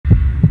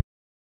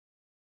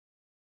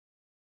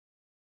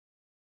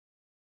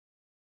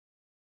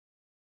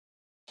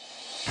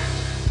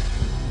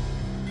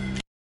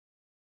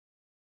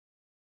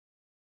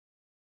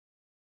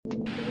This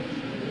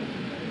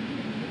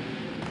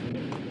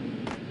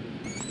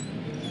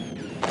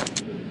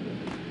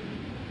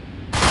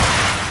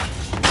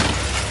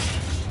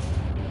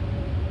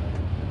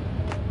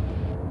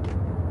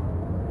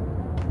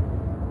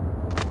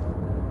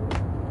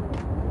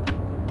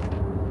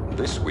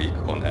week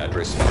on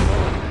Address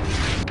Unknown.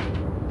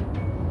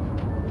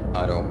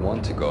 I don't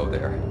want to go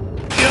there.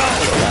 The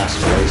last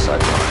place I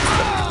wanted,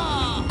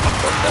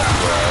 but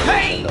that's where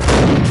I end up.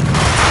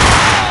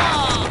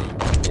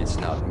 It's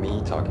not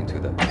me talking to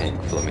the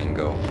pink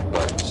flamingo,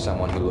 but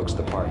someone who looks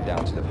the part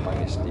down to the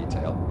finest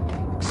detail.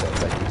 Except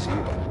that he's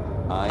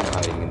evil. I'm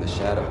hiding in the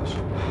shadows,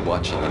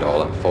 watching it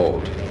all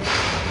unfold.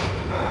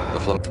 The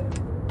flamingo.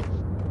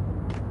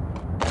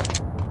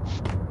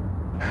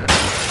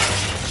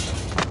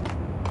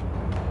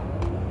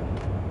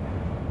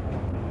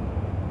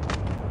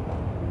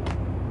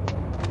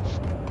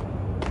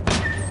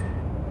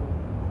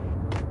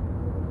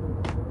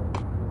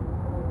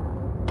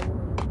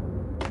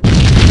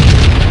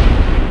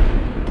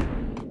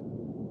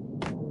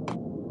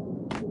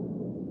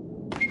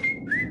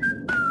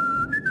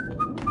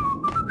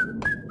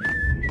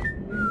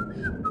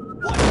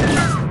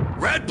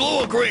 Red, blue,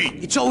 or green?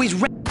 It's always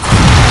red.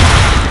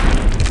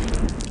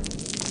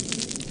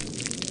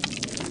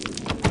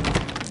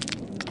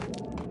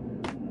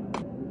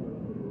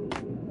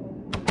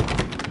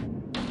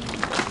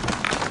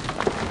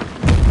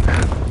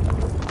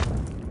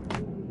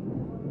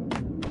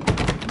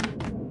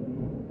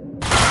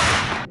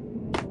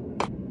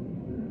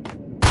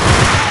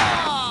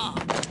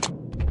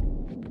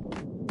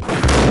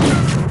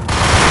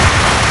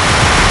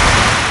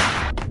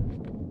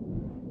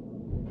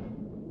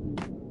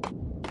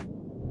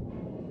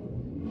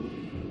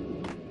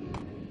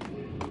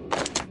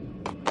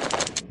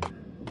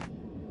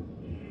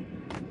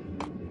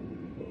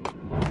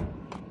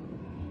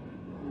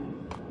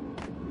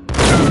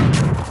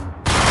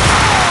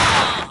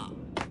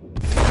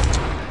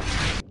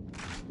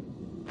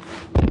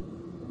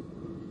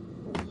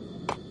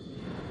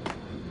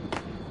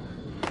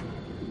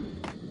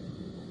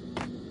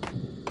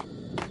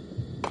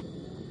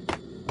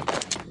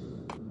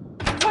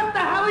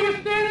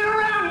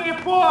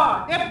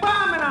 They're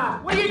bombing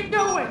us! What are you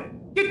doing?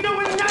 You're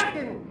doing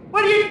nothing!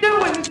 What are you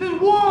doing? This is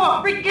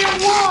war!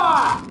 Freaking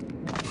war!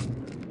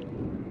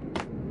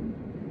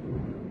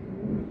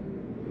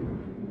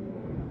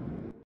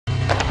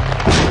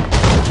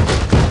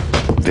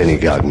 Vinny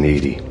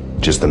Gognitti.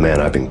 Just the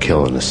man I've been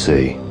killing to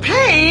see.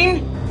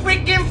 Payne?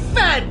 Freaking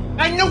Fed!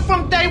 I knew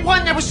from day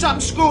one there was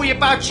something screwy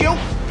about you!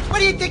 What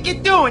do you think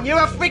you're doing? You're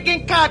a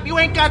freaking cop. You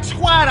ain't got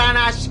squat on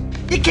us.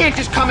 You can't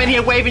just come in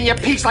here waving your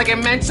piece like it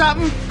meant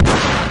something.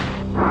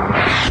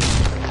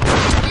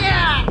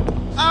 Yeah!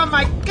 Oh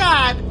my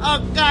God!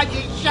 Oh God,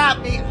 you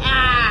shot me!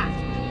 Ah!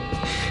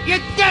 You're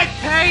dead,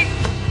 Payne!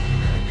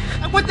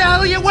 What the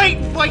hell are you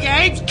waiting for, you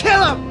apes?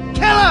 Kill him!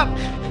 Kill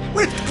him!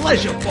 With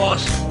pleasure,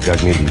 boss.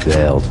 Gognitti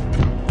bailed.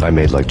 I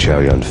made like Chow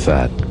Yun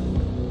Fat.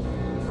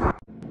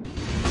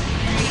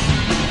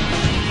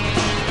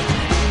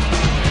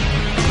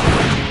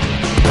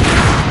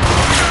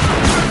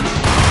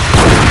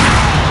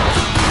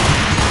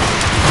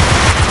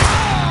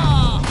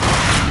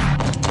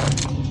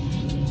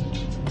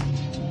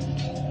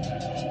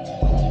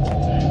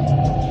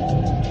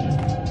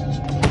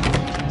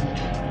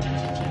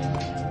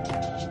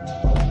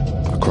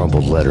 A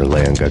crumpled letter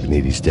lay on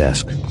Gognitti's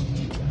desk.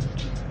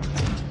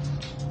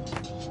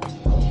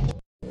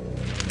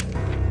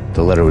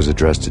 The letter was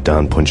addressed to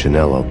Don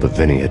Punchinello, but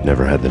Vinny had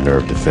never had the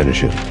nerve to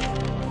finish it.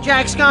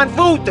 Jack's gone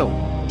voodoo.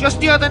 Just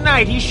the other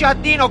night, he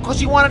shot Dino because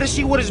he wanted to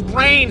see what his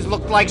brains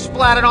looked like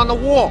splattered on the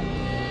wall.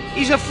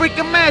 He's a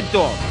freaking mad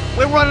dog.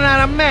 We're running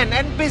out of men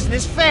and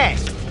business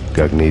fast.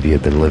 Gognitti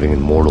had been living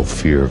in mortal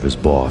fear of his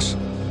boss.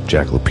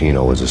 Jack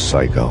Lupino was a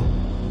psycho.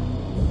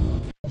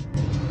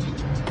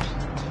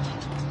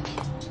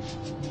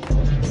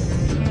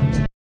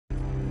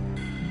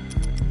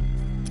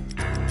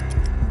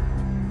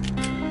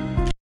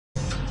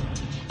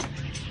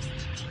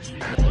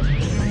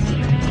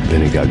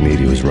 Vinny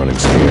Gognitti was running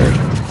scared.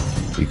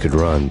 He could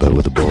run, but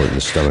with a bullet in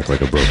his stomach like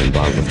a broken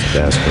bottle of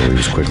Tabasco, he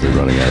was quickly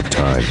running out of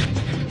time.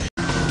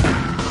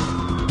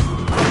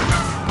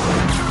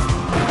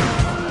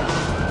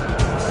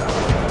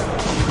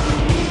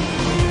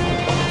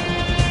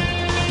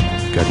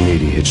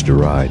 Gognitti hitched a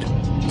ride.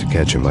 To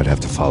catch him, I'd have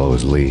to follow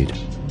his lead.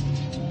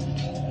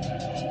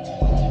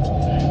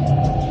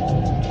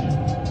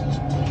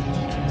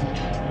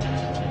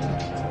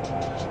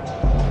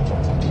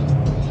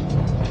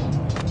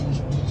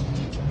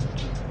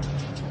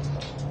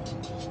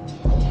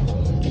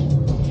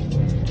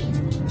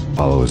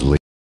 Follow his lead.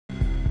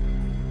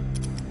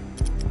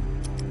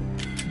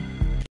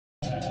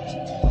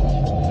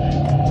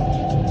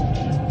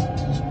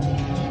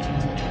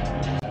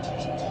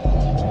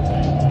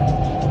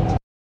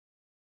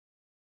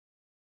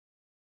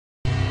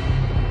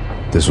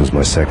 This was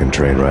my second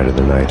train ride of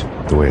the night.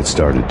 The way it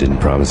started didn't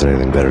promise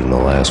anything better than the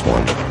last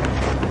one.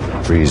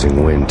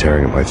 Freezing wind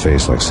tearing at my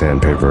face like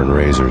sandpaper and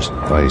razors,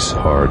 ice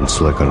hard and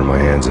slick under my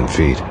hands and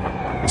feet.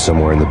 And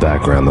somewhere in the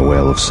background, the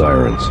wail of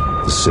sirens,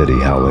 the city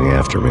howling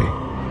after me.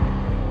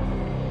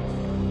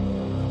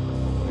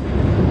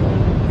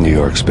 New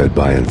York sped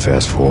by in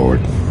fast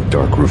forward.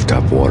 Dark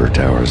rooftop water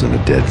towers and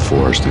a dead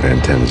forest of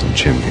antennas and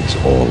chimneys,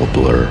 all a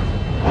blur.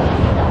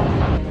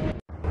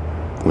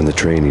 When the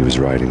train he was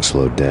riding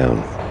slowed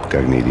down,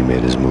 Gognitti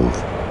made his move.